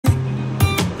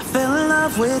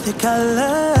love with your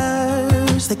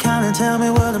colors. They kinda tell me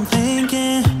what I'm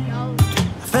thinking.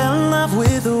 I fell in love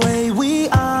with the way we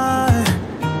are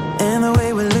and the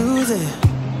way we lose it.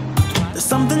 There's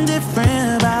something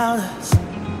different about us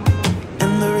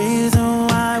and the reason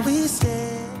why we stay.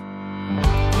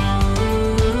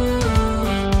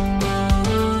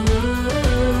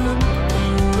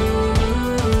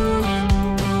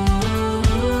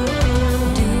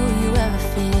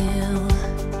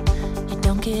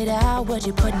 What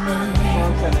you putting in?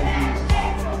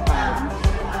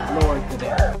 Lord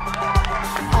today.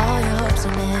 All your hopes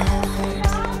and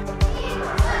efforts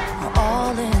are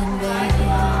all in vain.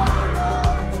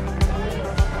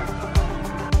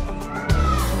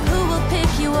 Who will pick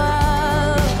you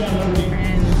up?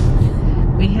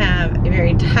 We have a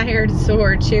very tired,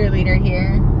 sore cheerleader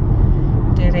here.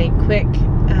 Did a quick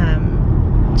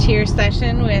cheer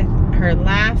session with her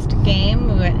last game.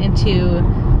 We went into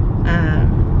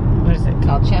what is it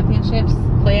called? Championships?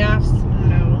 Playoffs?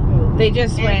 No. They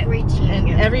just went, and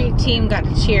every team got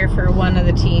to cheer for one of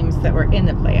the teams that were in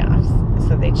the playoffs.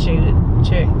 So they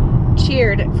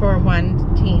cheered for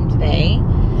one team today,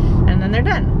 and then they're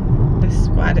done. The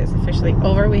squad is officially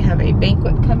over. We have a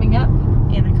banquet coming up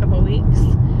in a couple weeks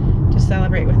to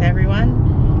celebrate with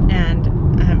everyone,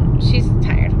 and she's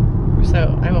tired,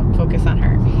 so I won't focus on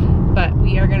her. But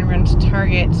we are going to run to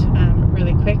Target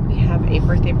really quick. We have a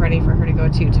birthday party for her to go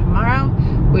to tomorrow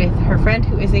with her friend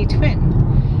who is a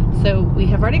twin. So we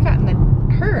have already gotten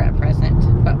her a present,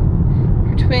 but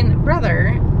her twin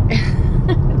brother,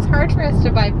 it's hard for us to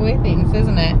buy boy things,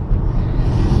 isn't it?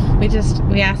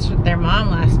 We asked their mom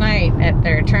last night at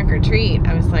their trunk or treat.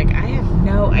 I was like, I have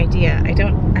no idea. I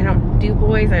don't do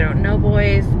boys. I don't know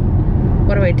boys.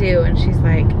 What do I do? And she's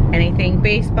like, anything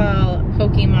baseball,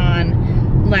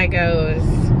 Pokemon, Legos,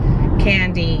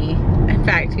 candy. In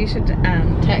fact, you should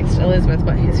text Elizabeth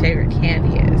what his favorite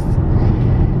candy is.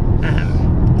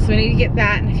 So we need to get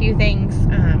that and a few things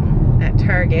at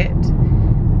Target.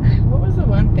 What was the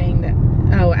one thing that,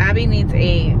 oh, Abby needs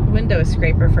a window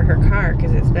scraper for her car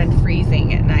because it's been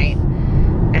freezing at night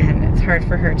and it's hard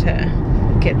for her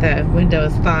to get the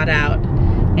windows thawed out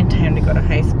in time to go to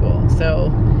high school. So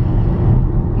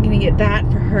I'm gonna get that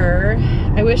for her.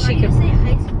 I wish she could say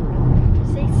high school.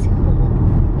 Say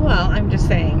school. Well, I'm just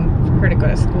saying for her to go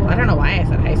to school. I don't know why I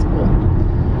said high school.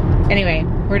 Anyway,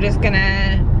 we're just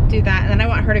gonna do that, and then I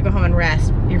want her to go home and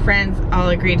rest. Your friends all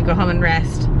agreed to go home and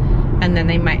rest, and then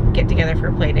they might get together for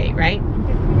a play date, right?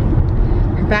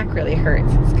 Her back really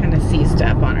hurts. It's kind of seized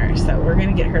up on her, so we're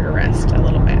gonna get her to rest a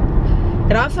little bit.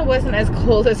 It also wasn't as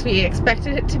cold as we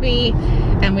expected it to be,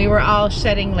 and we were all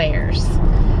shedding layers.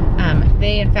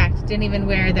 They, in fact, didn't even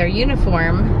wear their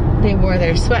uniform. They wore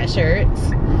their sweatshirts,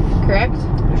 correct?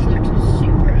 The shirt was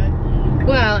super ugly.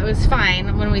 Well, it was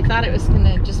fine. When we thought it was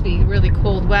gonna just be really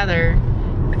cold weather,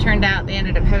 it turned out they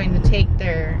ended up having to take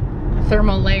their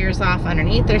thermal layers off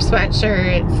underneath their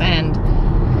sweatshirts, and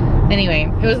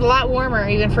anyway, it was a lot warmer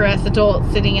even for us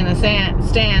adults sitting in the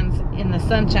stands in the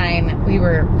sunshine. We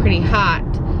were pretty hot,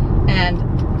 and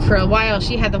for a while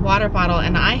she had the water bottle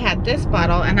and I had this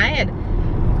bottle, and I had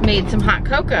made some hot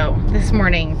cocoa this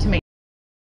morning to make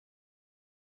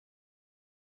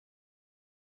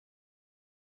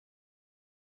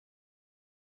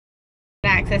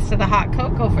access to the hot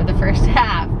cocoa for the first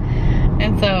half.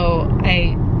 And so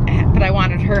but I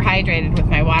wanted her hydrated with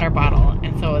my water bottle,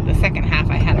 and so the second half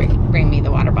I had her bring me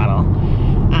the water bottle.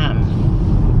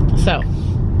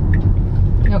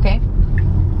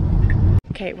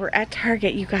 Okay, we're at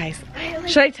Target, you guys.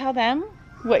 Should I tell them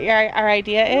what our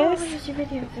idea is?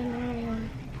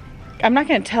 I'm not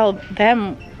going to tell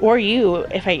them or you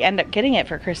if I end up getting it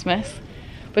for Christmas,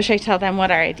 but should I tell them what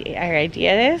our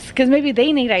idea is? Because maybe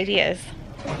they need ideas.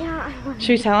 Yeah. Should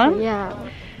we tell them? Yeah.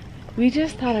 We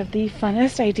just thought of the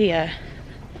funnest idea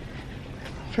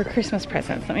for Christmas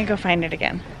presents. Let me go find it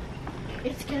again.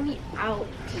 It's gonna be out.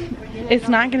 It's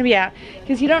not gonna be out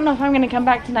because you don't know if I'm gonna come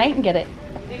back tonight and get it.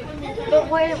 But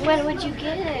when would you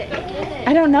get it?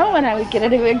 I don't know when I would get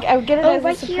it. I would get it as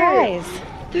a surprise.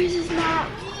 This is not.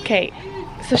 Okay,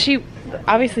 so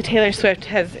obviously Taylor Swift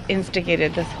has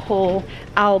instigated this whole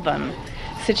album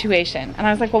situation, and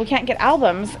I was like, well, we can't get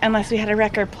albums unless we had a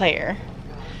record player.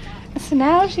 So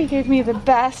now she gave me the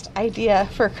best idea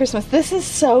for Christmas. This is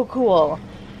so cool.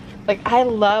 Like, I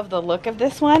love the look of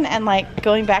this one, and like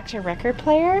going back to record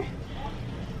player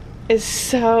is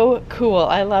so cool.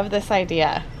 I love this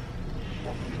idea.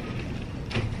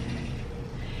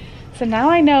 So now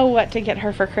I know what to get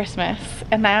her for Christmas,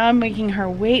 and now I'm making her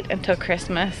wait until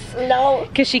Christmas. No.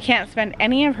 Because she can't spend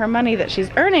any of her money that she's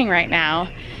earning right now.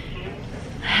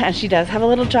 And she does have a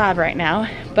little job right now,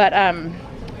 but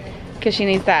because she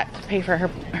needs that to pay for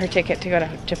her ticket to go to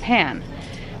Japan.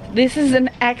 This is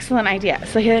an excellent idea.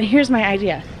 So here's my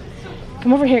idea.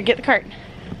 Come over here, get the cart.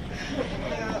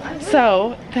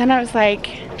 So then I was like,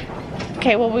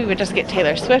 okay, well, we would just get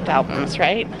Taylor Swift albums,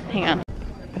 right? Hang on.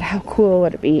 But how cool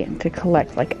would it be to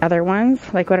collect like other ones?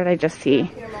 Like, what did I just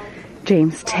see?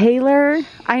 James Taylor.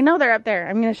 I know they're up there.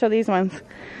 I'm gonna show these ones.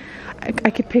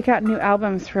 I could pick out new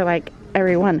albums for like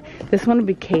every one. This one would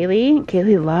be Kaylee.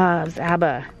 Kaylee loves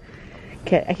ABBA.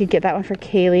 Okay, I could get that one for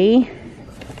Kaylee.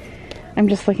 I'm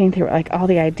just looking through like all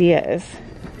the ideas.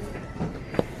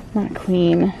 Not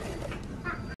Queen.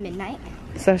 Midnight.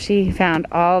 So she found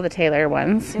all the Taylor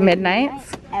ones.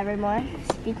 Midnights. Evermore.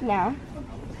 Speak Now.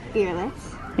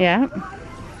 Fearless. Yeah.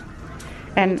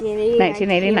 And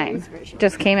 1989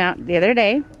 just came out the other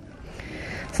day.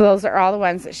 So those are all the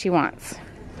ones that she wants,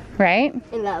 right?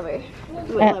 And Lover.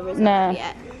 Lover's no,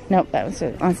 yet. Nope, that was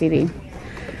on CD.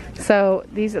 So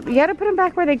these, you gotta put them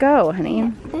back where they go,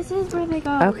 honey. This is where they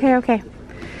go. Okay, okay.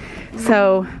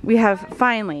 So we have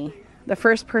finally, the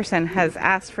first person has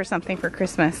asked for something for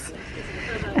Christmas,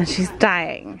 and she's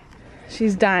dying.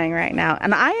 She's dying right now.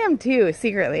 And I am too,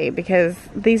 secretly, because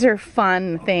these are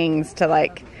fun things to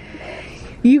like,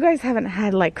 you guys haven't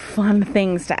had like fun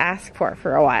things to ask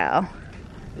for a while.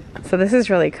 So this is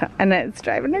really, and it's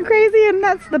driving her crazy, and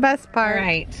that's the best part. All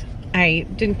right. I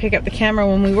didn't pick up the camera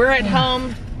when we were at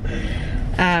home,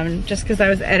 just because I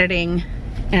was editing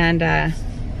and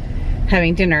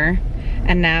having dinner.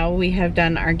 And now we have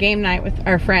done our game night with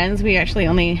our friends. We actually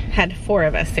only had 4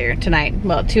 of us here tonight.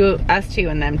 Well, us two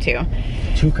and them 2.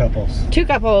 2 couples. 2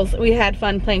 couples. We had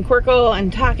fun playing Quirkle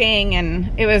and talking,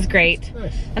 and it was great.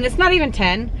 Nice. And it's not even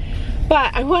 10,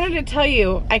 but I wanted to tell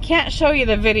you, I can't show you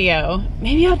the video.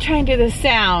 Maybe I'll try and do the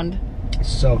sound.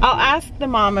 So cool. I'll ask the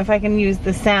mom if I can use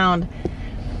the sound.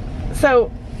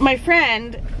 So my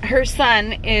friend, her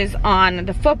son is on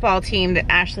the football team that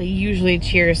Ashley usually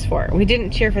cheers for. We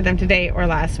didn't cheer for them today or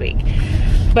last week,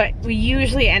 but we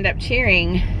usually end up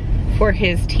cheering for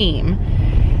his team.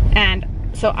 And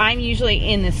so I'm usually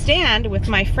in the stand with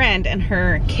my friend and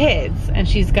her kids, and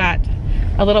she's got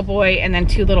a little boy and then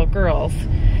 2 little girls,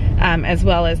 as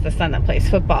well as the son that plays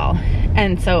football.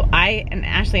 And so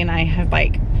Ashley and I have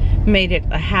like made it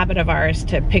a habit of ours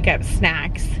to pick up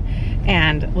snacks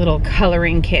and little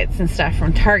coloring kits and stuff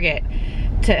from Target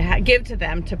to give to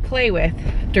them to play with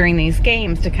during these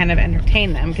games to kind of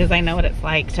entertain them, because I know what it's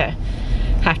like to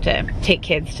have to take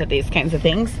kids to these kinds of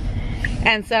things.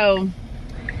 And so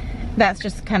that's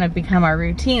just kind of become our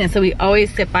routine. And so we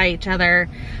always sit by each other.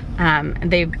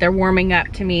 They're warming up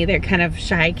to me. They're kind of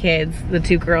shy kids, the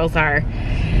 2 girls are.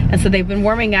 And so they've been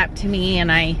warming up to me,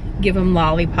 and I give them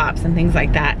lollipops and things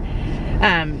like that.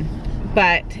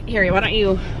 But Harry, why don't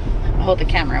you hold the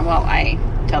camera while I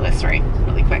tell this story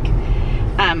really quick.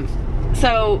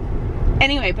 So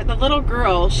anyway, but the little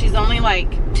girl, she's only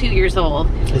like 2 years old.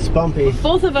 It's bumpy.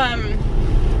 Both of them,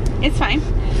 it's fine.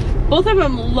 Both of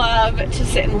them love to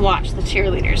sit and watch the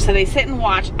cheerleaders. So they sit and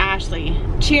watch Ashley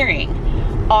cheering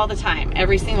all the time,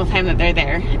 every single time that they're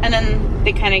there. And then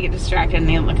they kind of get distracted and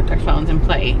they look at their phones and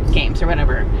play games or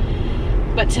whatever.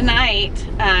 But tonight,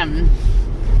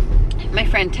 my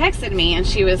friend texted me and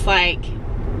she was like,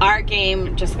 our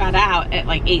game just got out at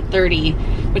like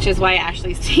 8:30, which is why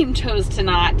Ashley's team chose to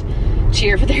not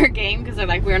cheer for their game, because they're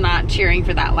like, we're not cheering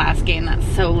for that last game, that's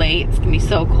so late, it's gonna be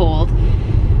so cold.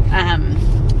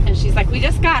 And she's like, we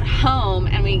just got home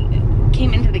and we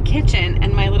came into the kitchen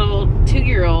and my little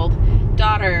 2-year-old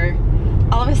daughter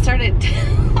all of a sudden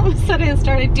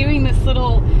started doing this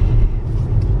little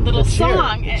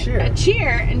song, a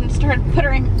cheer, and started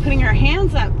putting her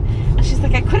hands up. And she's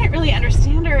like, I couldn't really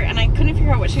understand her and I couldn't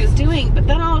figure out what she was doing. But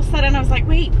then all of a sudden I was like,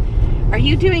 wait, are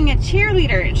you doing a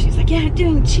cheerleader? And she's like, yeah,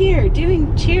 doing cheer.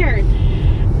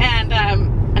 And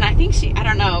I think I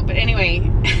don't know, but anyway,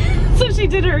 so she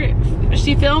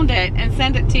filmed it and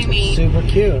sent it to me. It's super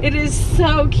cute. It is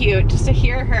so cute just to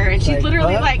hear her. And she's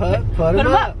literally like, put them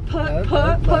up,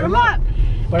 put them up.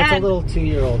 But it's a little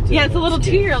 2-year-old doing it. Yeah, it's a little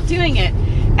 2-year-old doing it.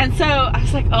 And so I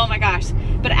was like, oh my gosh.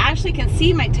 But Ashley can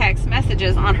see my text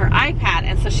messages on her iPad.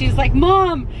 And so she's like,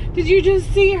 Mom, did you just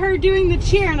see her doing the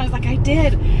cheer? And I was like, I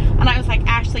did. And I was like,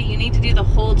 Ashley, you need to do the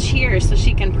whole cheer so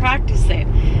she can practice it.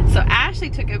 So Ashley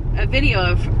took a video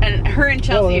of her and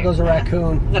Chelsea. Oh, there goes a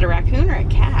raccoon. Is that a raccoon or a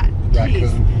cat?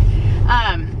 Raccoon.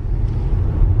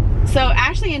 So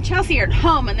Ashley and Chelsea are at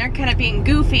home and they're kind of being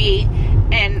goofy,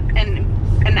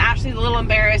 and Ashley's a little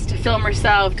embarrassed to film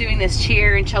herself doing this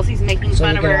cheer, and Chelsea's making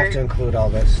fun of her. So you have to include all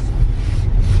this.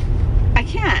 I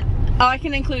can't. Oh, I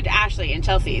can include Ashley and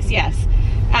Chelsea's, yes.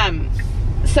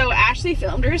 So Ashley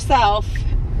filmed herself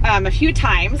a few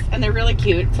times, and they're really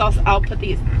cute. So I'll put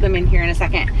them in here in a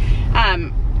second.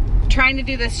 Trying to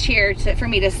do this cheer for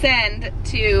me to send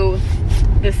to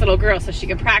this little girl so she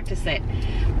can practice it.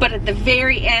 But at the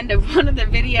very end of one of the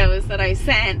videos that I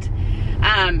sent,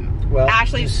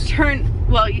 Ashley's turn.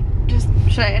 Well,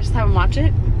 should I just have them watch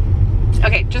it?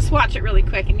 Okay, just watch it really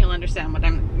quick and you'll understand what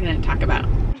I'm gonna talk about.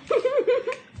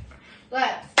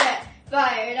 Let's get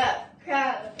fired up.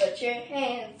 Crowd, put your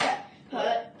hands up.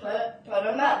 Put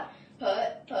them up.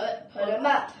 Put them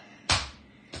up.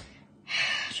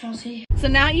 Chelsea. So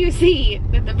now you see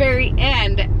at the very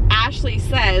end, Ashley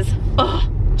says, "Oh,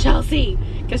 Chelsea,"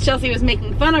 because Chelsea was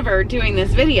making fun of her doing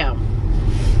this video.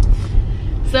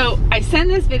 So I send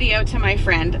this video to my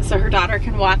friend so her daughter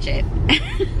can watch it.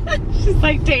 She's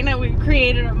like, "Dana, we've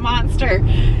created a monster."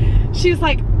 She's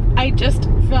like, "I just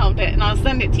filmed it and I'll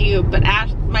send it to you." But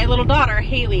my little daughter,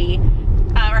 Haley,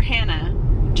 or Hannah,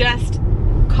 just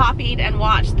copied and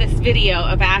watched this video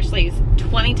of Ashley's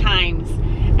 20 times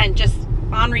and just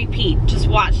on repeat, just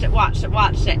watched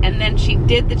it. And then she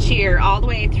did the cheer all the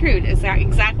way through,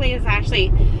 exactly as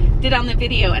Ashley did on the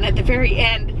video. And at the very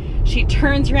end, she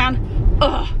turns around,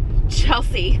 "Oh,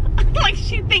 Chelsea." Like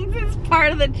she thinks it's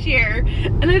part of the cheer.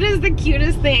 And it is the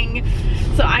cutest thing.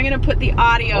 So I'm gonna put the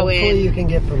audio in. Hopefully you can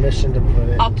get permission to put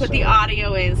it. I'll put the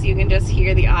audio in so you can just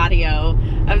hear the audio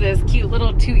of this cute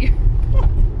little 2-year-old.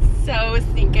 So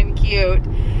stinking cute.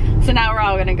 So now we're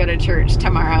all gonna go to church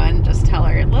tomorrow and just tell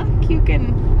her, "Look, you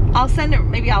can," I'll send her,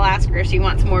 maybe I'll ask her if she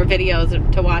wants more videos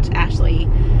to watch Ashley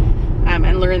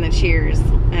and learn the cheers.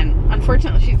 And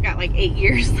unfortunately she's got like 8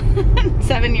 years,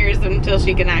 7 years until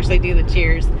she can actually do the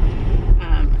cheers.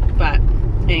 But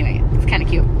anyway, it's kind of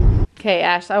cute. Okay,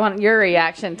 Ash, I want your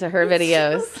reaction to her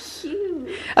videos. So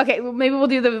cute. Okay, well, maybe we'll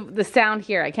do the sound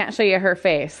here. I can't show you her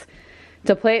face.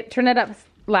 So play it, turn it up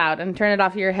loud and turn it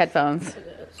off your headphones.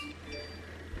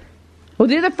 We'll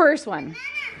do the first one.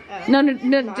 No,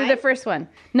 do the first one.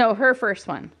 No, her first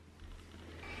one.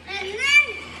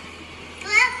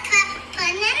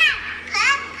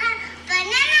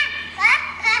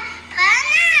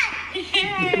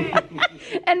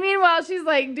 And meanwhile, she's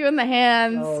like doing the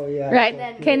hands. Oh, yeah. Right?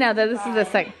 Okay, now this is the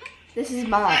second. This is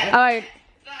mine. All right.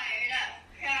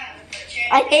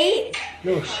 I hate.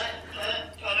 No. Put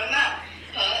them up.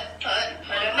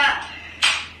 Put them up.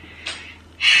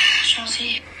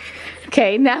 Chelsea.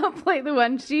 Okay, now play the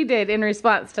one she did in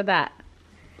response to that.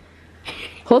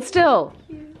 Hold still.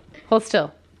 Hold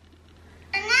still.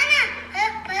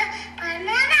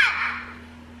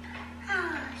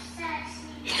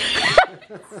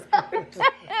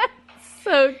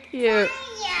 So cute.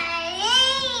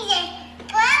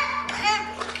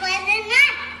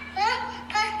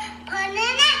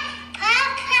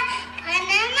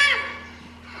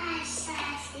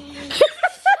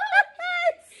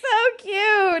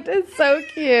 It's so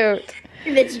cute.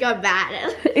 And then she got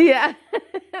mad. Yeah.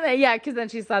 Yeah, because then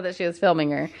she saw that she was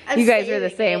filming her. You guys are the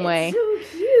same way. So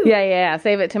cute. Yeah.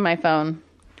 Save it to my phone.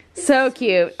 So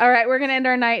cute. All right, we're going to end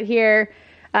our night here.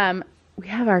 We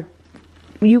have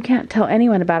you can't tell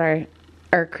anyone about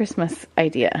our Christmas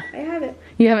idea. I haven't.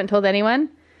 You haven't told anyone?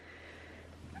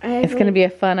 It's going to be a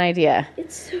fun idea.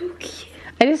 It's so cute.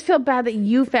 I just feel bad that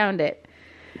you found it.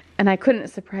 And I couldn't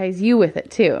surprise you with it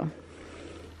too.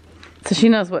 So she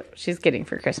knows what she's getting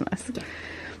for Christmas.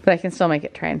 But I can still make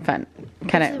it kind of be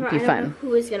I don't fun. know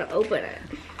who is going to open it.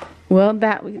 Well,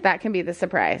 that can be the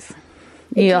surprise.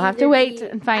 You'll have to wait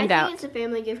and find out. I think it's a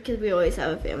family gift because we always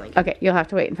have a family gift. Okay, you'll have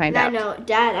to wait and find out. I know,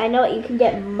 Dad, I know what you can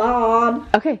get Mom.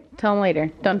 Okay, tell them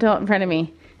later. Don't tell it in front of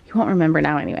me. You won't remember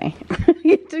now anyway.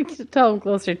 You have to tell them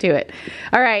closer to it.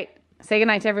 All right, say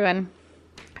goodnight to everyone.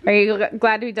 Are you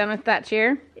glad to be done with that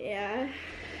cheer? Yeah.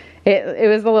 It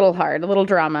was a little hard, a little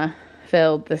drama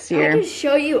filled this year. I can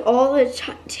show you all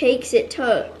the takes it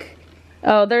took.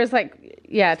 Oh, there's like,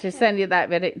 yeah, to send you that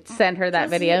video, send her that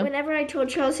video. Whenever I told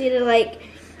Chelsea to like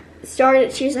start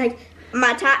it, she's like,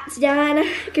 "My tot's done,"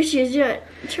 because she was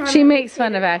trying. She makes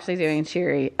fun of Ashley doing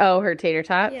cheery. Oh, her tater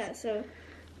tots. Yeah. So.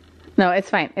 No, it's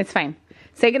fine. It's fine.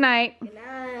 Say goodnight. Good night.